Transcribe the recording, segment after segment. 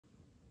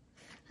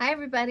Hi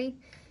everybody.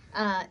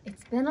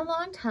 It's been a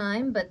long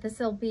time, but this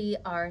will be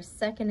our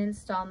second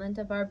installment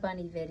of our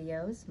bunny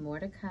videos.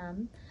 More to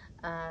come.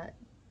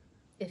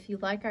 If you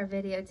like our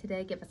video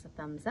today, give us a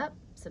thumbs up,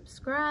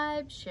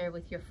 subscribe, share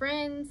with your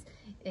friends.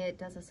 It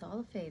does us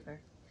all a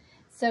favor.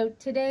 So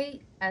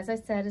today, as I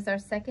said, is our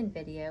second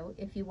video.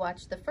 If you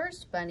watched the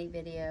first bunny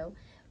video,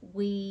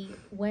 we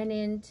went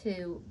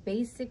into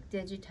basic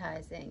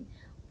digitizing.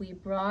 We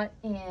brought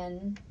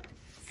in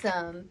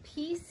some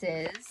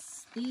pieces.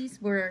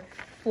 These were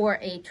for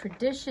a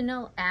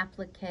traditional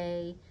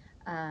applique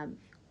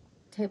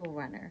table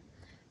runner.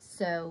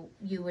 So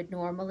you would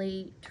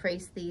normally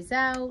trace these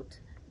out,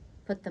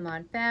 put them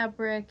on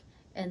fabric,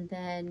 and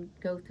then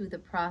go through the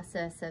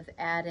process of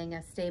adding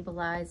a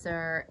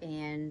stabilizer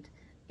and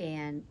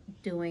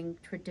doing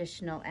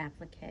traditional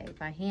applique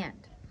by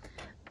hand.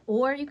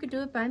 Or you could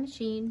do it by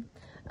machine.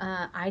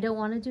 I don't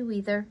want to do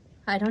either.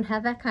 I don't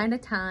have that kind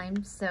of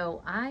time,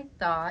 so I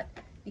thought,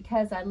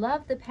 because I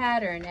love the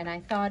pattern and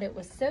I thought it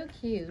was so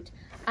cute,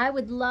 I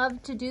would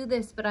love to do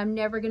this, but I'm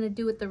never going to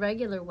do it the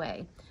regular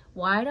way.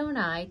 Why don't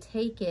I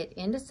take it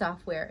into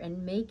software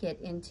and make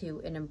it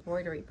into an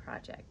embroidery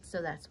project?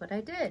 So that's what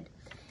I did.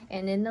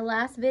 And in the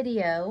last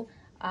video,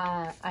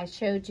 I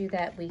showed you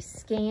that we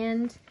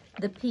scanned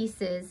the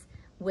pieces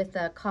with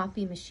a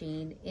copy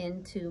machine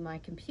into my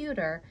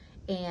computer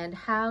and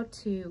how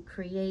to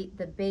create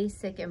the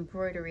basic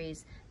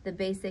embroideries, the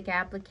basic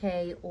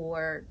applique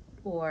or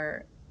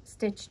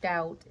stitched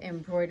out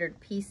embroidered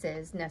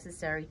pieces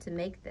necessary to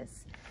make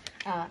this.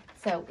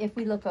 So if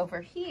we look over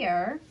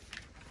here,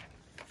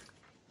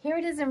 here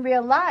it is in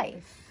real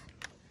life.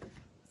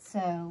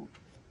 So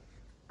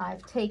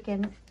I've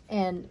taken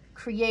and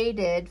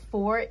created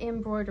 4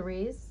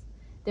 embroideries.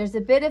 There's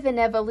a bit of an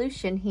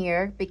evolution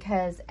here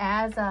because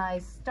as I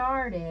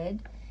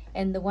started,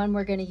 and the one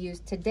we're going to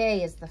use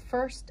today is the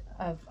first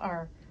of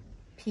our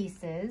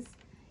pieces.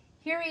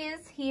 Here he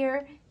is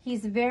here.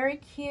 He's very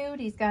cute.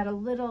 He's got a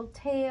little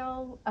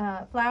tail,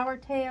 flower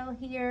tail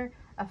here,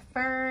 a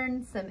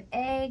fern, some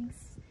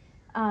eggs.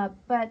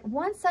 But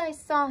once I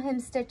saw him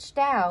stitched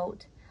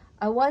out,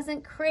 I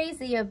wasn't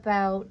crazy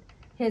about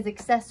his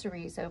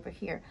accessories over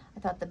here. I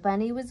thought the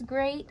bunny was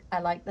great.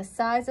 I like the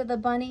size of the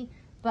bunny,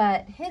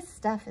 but his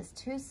stuff is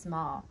too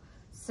small.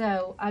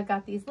 So I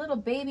got these little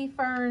baby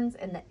ferns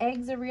and the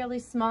eggs are really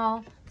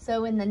small.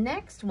 So in the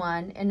next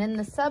one and in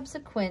the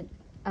subsequent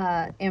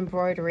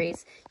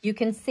embroideries, you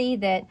can see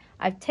that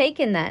I've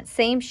taken that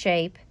same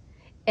shape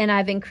and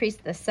I've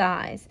increased the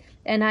size,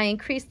 and I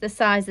increased the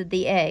size of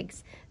the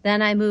eggs.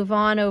 Then I move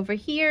on over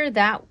here.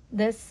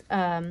 This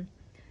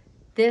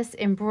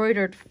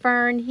embroidered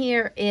fern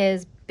here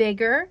is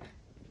bigger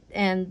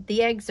and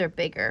the eggs are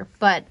bigger,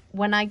 but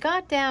when I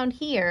got down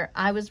here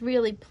I was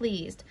really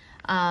pleased.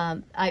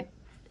 I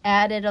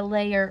added a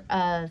layer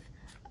of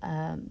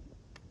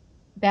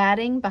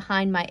batting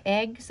behind my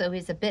egg, so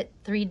he's a bit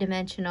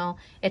three-dimensional.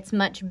 It's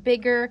much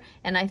bigger,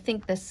 and I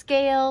think the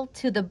scale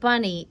to the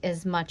bunny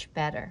is much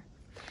better.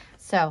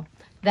 So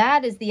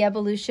that is the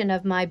evolution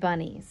of my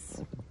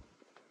bunnies.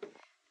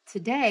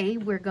 Today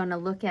we're going to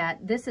look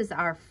at, this is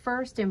our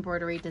first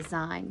embroidery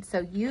design.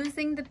 So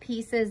using the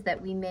pieces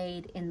that we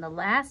made in the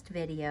last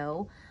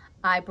video,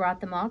 I brought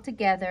them all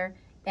together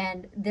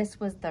and this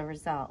was the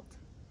result.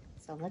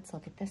 So let's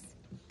look at this.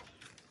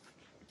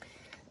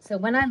 So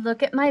when I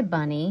look at my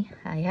bunny,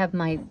 I have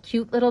my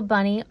cute little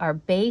bunny, our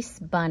base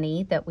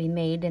bunny that we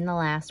made in the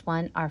last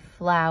one. Our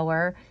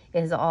flower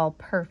is all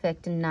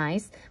perfect and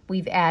nice.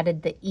 We've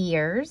added the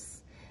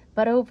ears.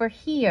 But over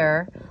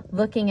here,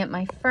 looking at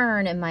my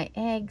fern and my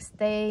eggs,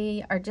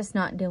 they are just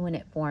not doing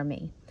it for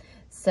me.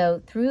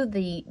 So through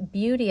the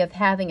beauty of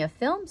having a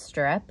film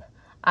strip,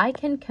 I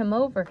can come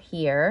over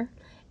here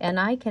and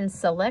I can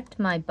select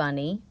my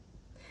bunny,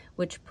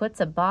 which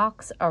puts a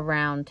box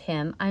around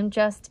him. I'm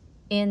just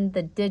in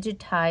the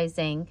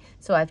digitizing,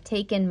 so I've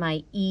taken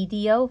my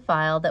EDO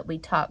file that we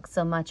talked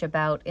so much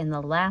about in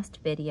the last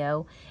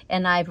video,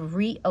 and I've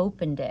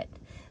reopened it.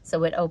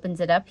 So it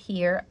opens it up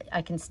here.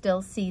 I can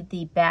still see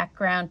the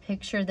background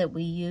picture that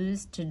we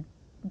used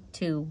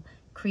to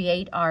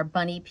create our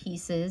bunny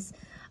pieces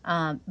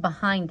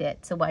behind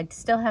it. So I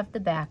still have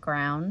the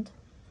background,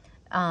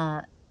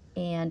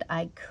 and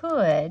I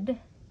could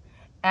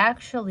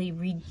actually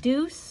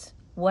reduce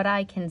what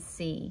I can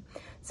see.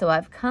 So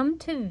I've come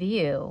to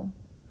view,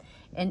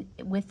 and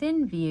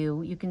within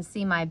view you can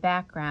see my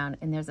background,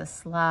 and there's a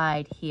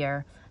slide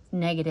here,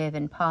 negative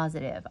and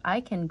positive.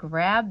 I can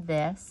grab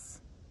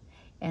this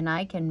and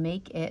I can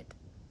make it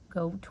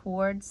go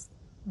towards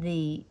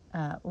the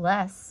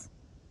less,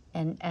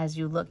 and as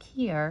you look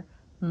here,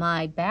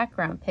 my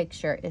background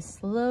picture is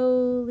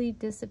slowly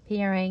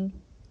disappearing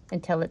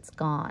until it's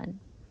gone.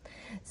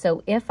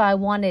 So if I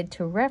wanted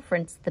to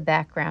reference the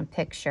background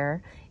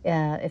picture,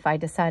 if I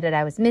decided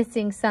I was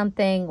missing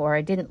something or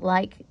I didn't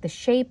like the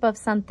shape of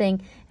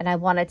something and I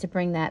wanted to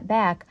bring that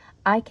back,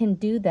 I can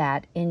do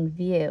that in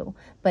view.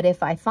 But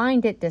if I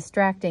find it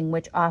distracting,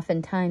 which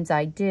oftentimes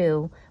I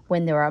do,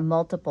 when there are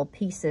multiple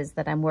pieces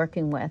that I'm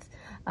working with.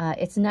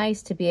 It's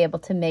nice to be able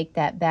to make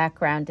that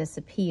background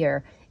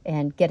disappear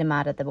and get them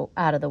out of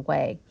the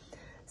way.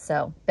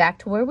 So back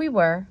to where we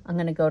were. I'm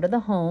going to go to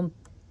the home,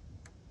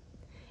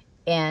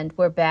 and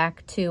we're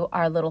back to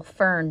our little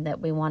fern that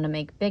we want to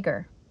make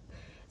bigger.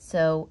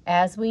 So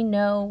as we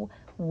know,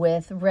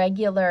 with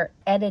regular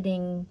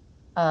editing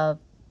of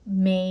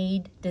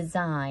made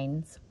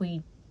designs,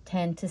 we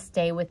tend to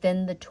stay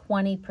within the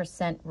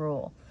 20%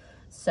 rule.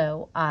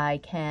 So I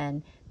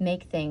can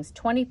make things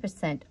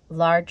 20%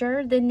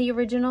 larger than the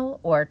original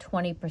or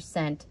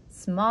 20%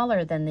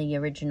 smaller than the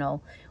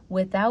original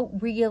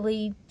without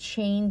really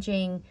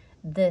changing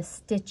the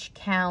stitch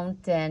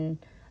count and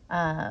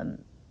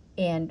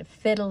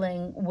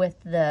fiddling with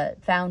the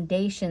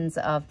foundations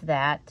of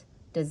that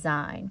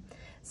design.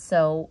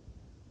 So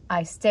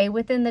I stay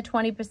within the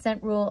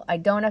 20% rule. I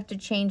don't have to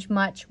change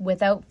much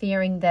without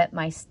fearing that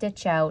my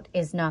stitch out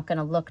is not going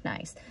to look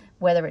nice,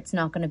 whether it's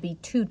not going to be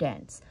too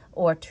dense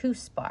or too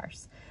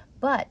sparse.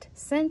 But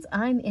since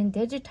I'm in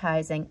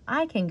digitizing,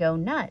 I can go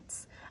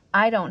nuts.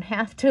 I don't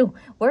have to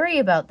worry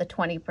about the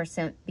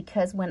 20%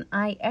 because when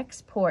I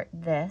export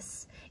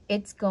this,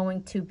 it's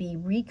going to be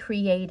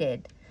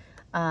recreated.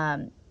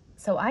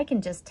 So I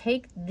can just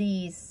take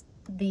the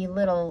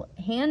little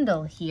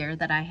handle here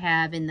that I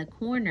have in the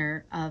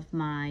corner of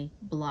my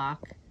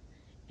block,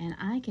 and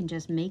I can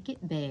just make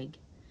it big.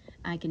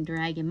 I can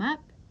drag him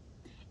up,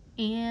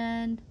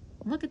 and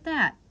look at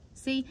that.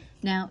 See,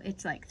 now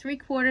it's like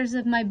 3/4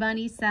 of my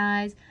bunny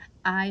size.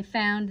 I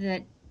found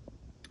that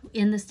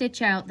in the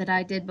stitch out that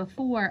I did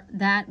before,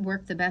 that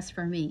worked the best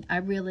for me. I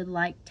really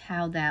liked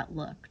how that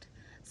looked.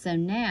 So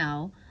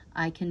now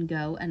I can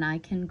go and I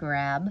can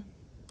grab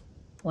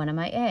one of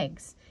my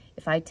eggs.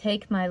 If I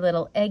take my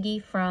little eggie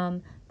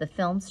from the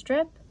film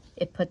strip,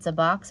 it puts a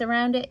box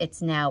around it.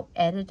 It's now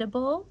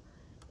editable,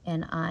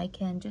 and I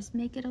can just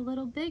make it a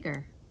little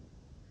bigger.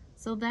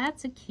 So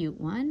that's a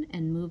cute one,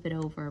 and move it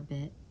over a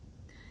bit.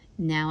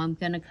 Now I'm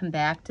going to come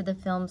back to the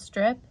film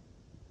strip,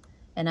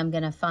 and I'm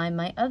going to find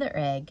my other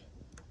egg.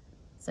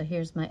 So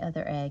here's my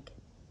other egg.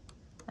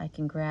 I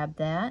can grab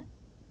that,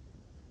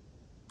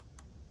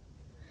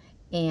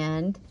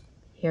 and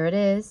here it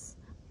is,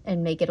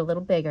 and make it a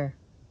little bigger.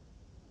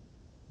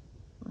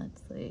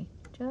 Let's see,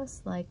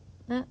 just like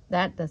that.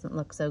 That doesn't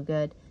look so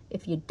good.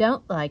 If you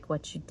don't like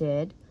what you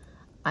did,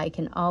 I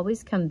can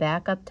always come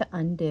back up to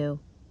undo,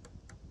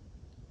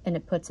 and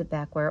it puts it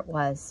back where it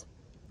was.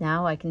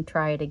 Now I can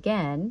try it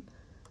again.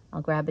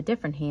 I'll grab a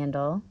different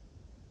handle,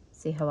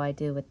 see how I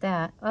do with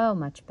that. Oh,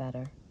 much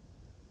better.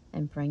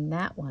 And bring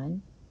that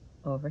one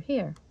over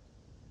here,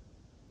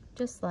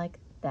 just like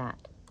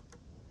that.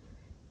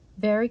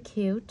 Very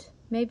cute.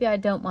 Maybe I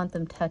don't want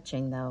them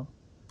touching though,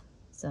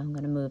 so I'm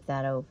going to move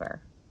that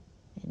over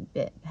and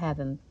have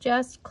them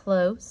just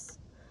close.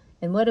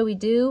 And what do we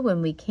do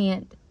when we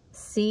can't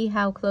see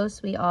how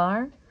close we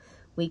are?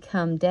 We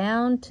come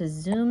down to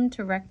zoom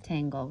to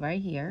rectangle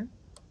right here.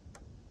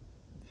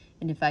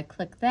 And if I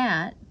click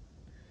that,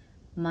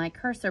 my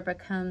cursor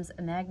becomes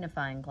a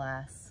magnifying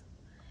glass.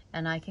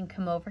 And I can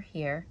come over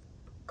here,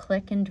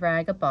 click and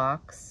drag a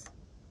box,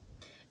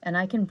 and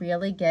I can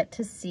really get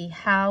to see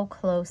how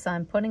close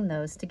I'm putting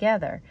those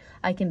together.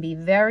 I can be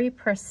very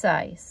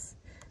precise.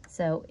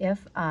 So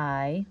if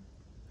I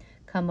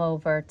come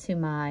over to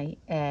my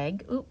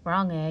egg, ooh,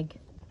 wrong egg,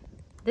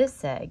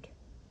 this egg.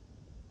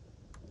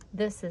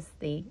 This is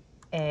the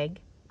egg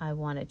I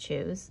want to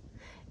choose.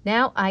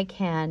 Now I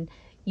can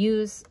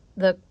use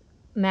the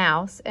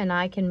mouse and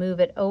I can move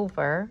it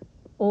over,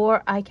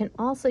 or I can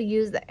also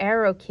use the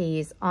arrow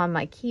keys on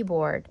my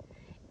keyboard.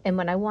 And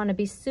when I want to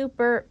be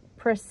super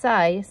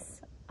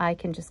precise, I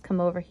can just come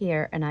over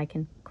here and I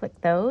can click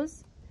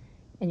those,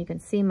 and you can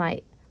see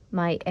my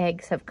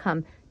eggs have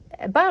come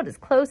about as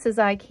close as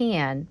I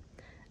can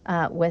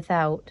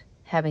without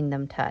having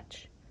them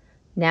touch.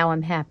 Now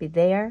I'm happy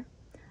there.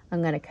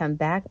 I'm going to come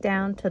back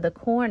down to the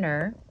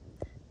corner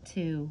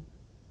to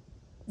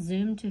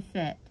zoom to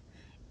fit.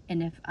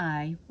 And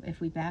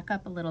if we back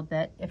up a little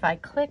bit, if I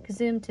click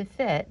zoom to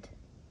fit,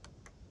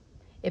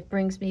 it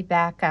brings me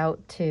back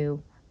out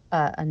to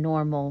a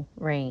normal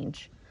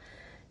range.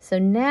 So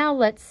now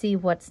let's see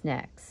what's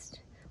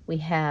next. We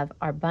have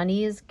our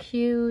bunny is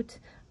cute.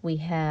 We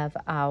have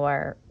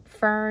our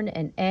fern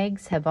and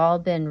eggs have all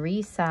been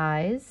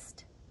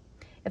resized.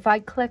 If I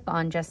click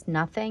on just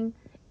nothing,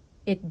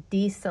 it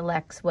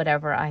deselects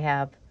whatever I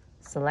have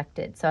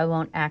selected, so I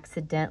won't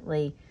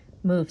accidentally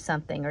move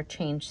something or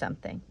change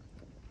something.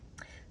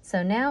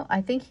 So now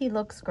I think he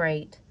looks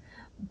great,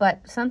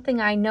 but something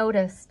I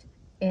noticed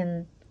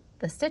in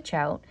the stitch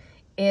out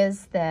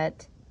is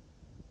that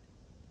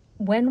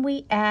when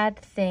we add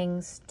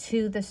things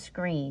to the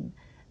screen,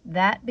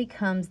 that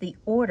becomes the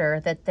order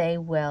that they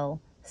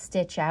will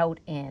stitch out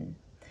in.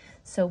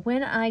 So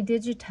when I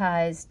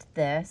digitized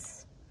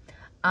this,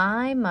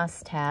 I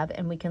must have,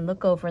 and we can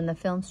look over in the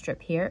film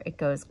strip here, it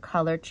goes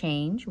color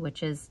change,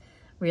 which is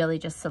really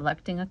just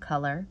selecting a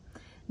color.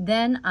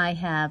 Then I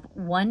have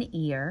one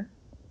ear.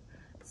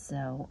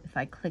 So if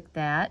I click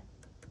that,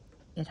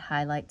 it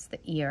highlights the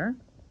ear.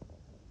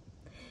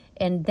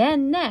 And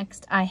then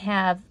next I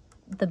have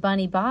the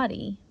bunny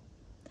body,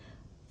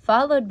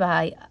 followed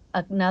by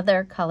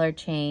another color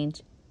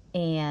change,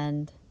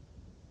 and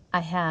I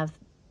have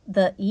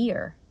the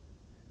ear,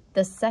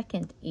 the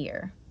second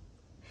ear.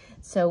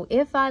 So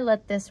if I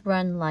let this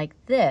run like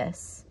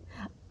this,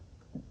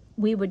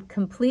 we would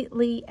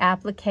completely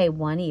applique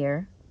one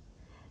ear,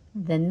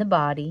 then the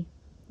body,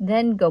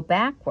 then go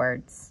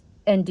backwards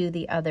and do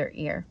the other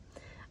ear.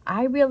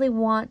 I really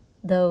want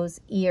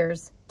those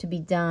ears to be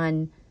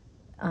done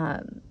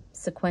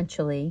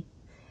sequentially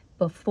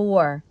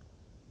before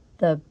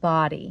the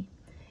body.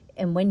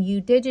 And when you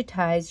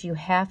digitize, you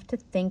have to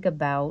think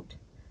about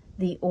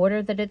the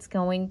order that it's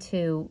going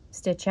to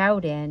stitch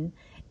out in,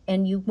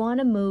 and you want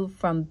to move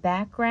from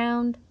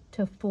background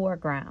to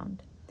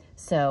foreground.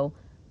 So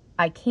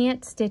I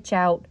can't stitch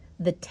out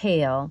the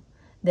tail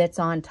that's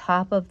on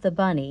top of the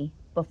bunny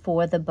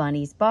before the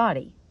bunny's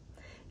body.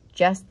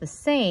 Just the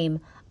same,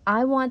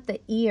 I want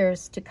the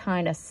ears to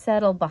kind of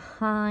settle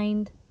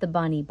behind the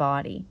bunny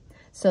body.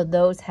 So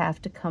those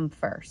have to come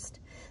first.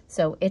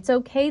 So it's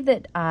okay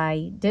that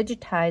I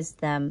digitized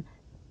them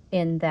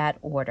in that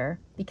order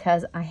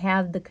because I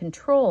have the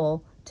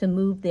control to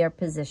move their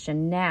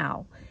position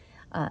now.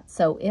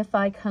 So if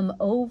I come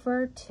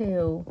over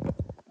to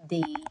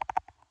the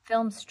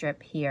film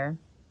strip here,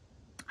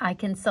 I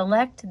can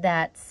select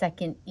that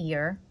second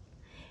ear,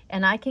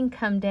 and I can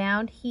come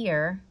down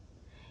here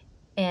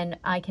and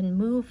I can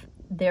move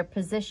their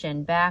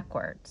position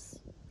backwards.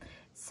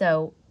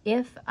 So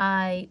if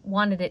I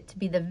wanted it to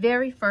be the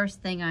very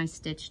first thing I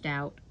stitched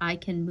out, I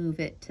can move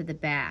it to the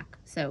back.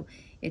 So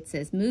it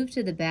says move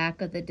to the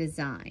back of the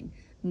design.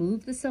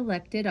 Move the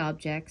selected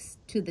objects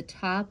to the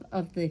top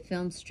of the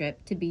film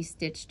strip to be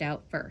stitched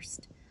out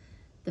first.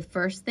 The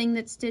first thing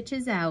that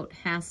stitches out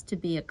has to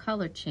be a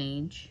color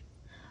change,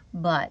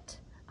 but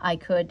I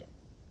could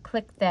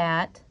click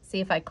that. See,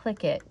 if I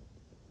click it,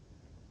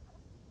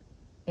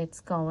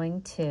 it's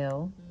going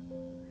to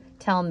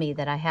tell me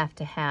that it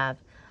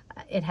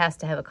has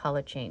to have a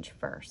color change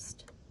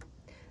first.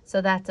 So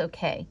that's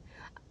okay.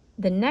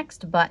 The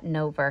next button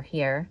over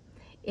here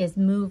is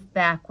move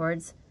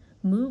backwards.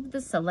 Move the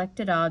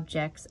selected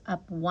objects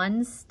up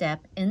one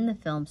step in the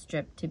film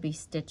strip to be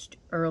stitched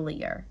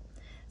earlier.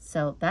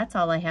 So that's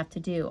all I have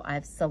to do.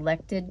 I've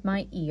selected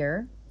my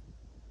ear.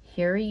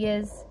 Here he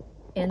is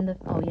in the,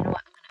 oh, you know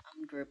what?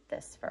 I'm going to ungroup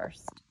this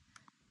first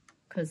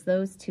because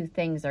those two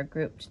things are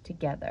grouped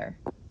together.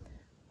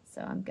 So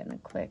I'm going to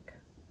click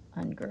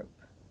ungroup.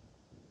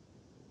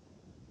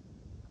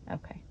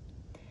 Okay.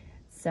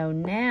 So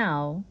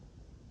now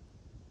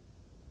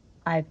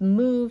I've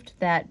moved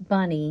that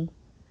bunny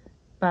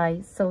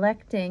by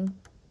selecting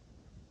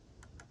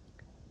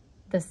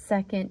the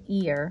second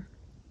ear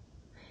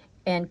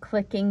and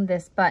clicking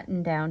this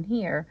button down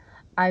here.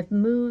 I've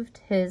moved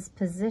his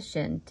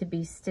position to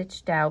be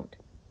stitched out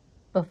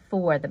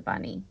before the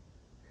bunny.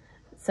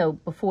 So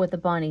before the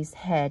bunny's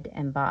head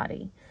and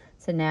body.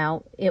 So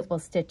now it will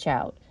stitch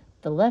out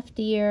the left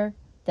ear,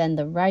 then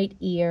the right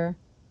ear,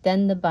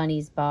 then the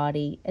bunny's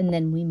body, and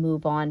then we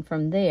move on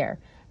from there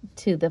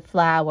to the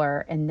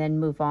flower and then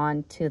move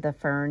on to the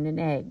fern and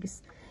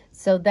eggs.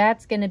 So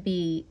that's going to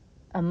be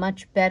a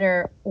much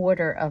better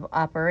order of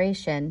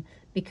operation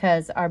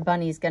because our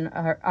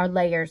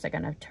layers are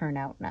going to turn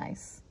out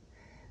nice.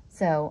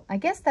 So I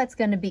guess that's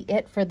going to be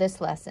it for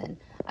this lesson.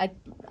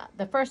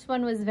 The first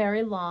one was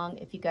very long.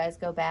 If you guys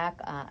go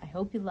back, I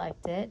hope you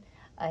liked it.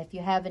 If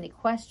you have any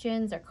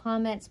questions or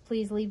comments,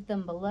 please leave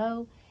them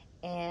below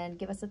and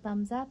give us a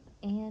thumbs up.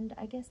 And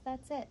I guess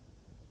that's it.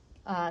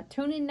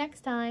 Tune in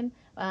next time.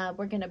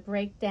 We're going to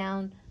break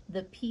down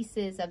the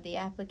pieces of the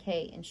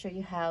applique and show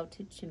you how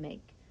to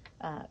make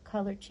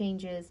color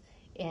changes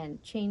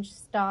and change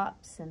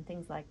stops and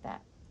things like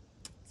that.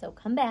 So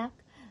come back.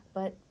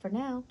 But for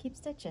now, keep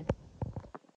stitching.